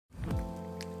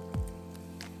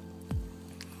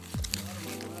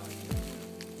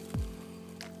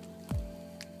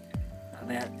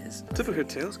Tip of her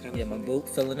tail's kind of. Yeah, my boot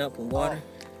filling up with water.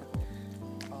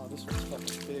 Oh, this one's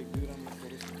fucking big, dude. I'm gonna go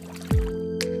this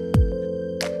one.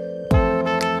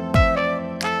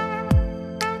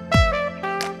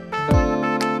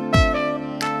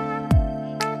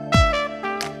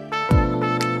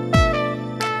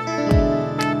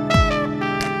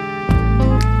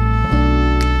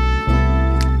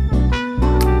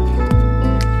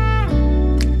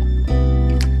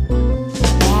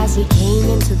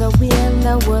 The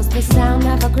window was the sound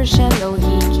of a crescendo.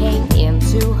 He came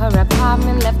into her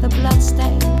apartment, left the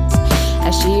bloodstains.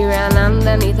 As she ran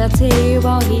underneath the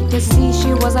table, he could see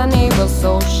she was unable,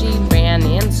 so she ran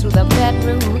into the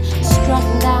bedroom, struck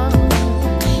down.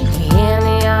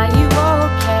 Annie, are you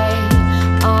okay?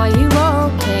 Are you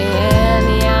okay?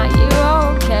 Annie, are you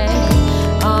okay?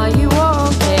 Are you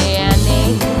okay,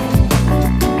 Annie?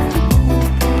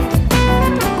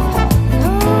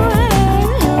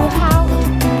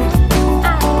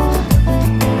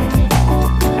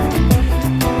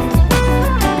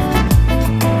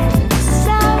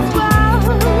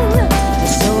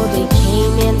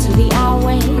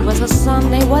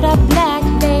 Sunday, what a black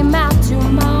day, mouth to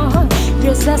mar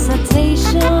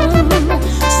resuscitation.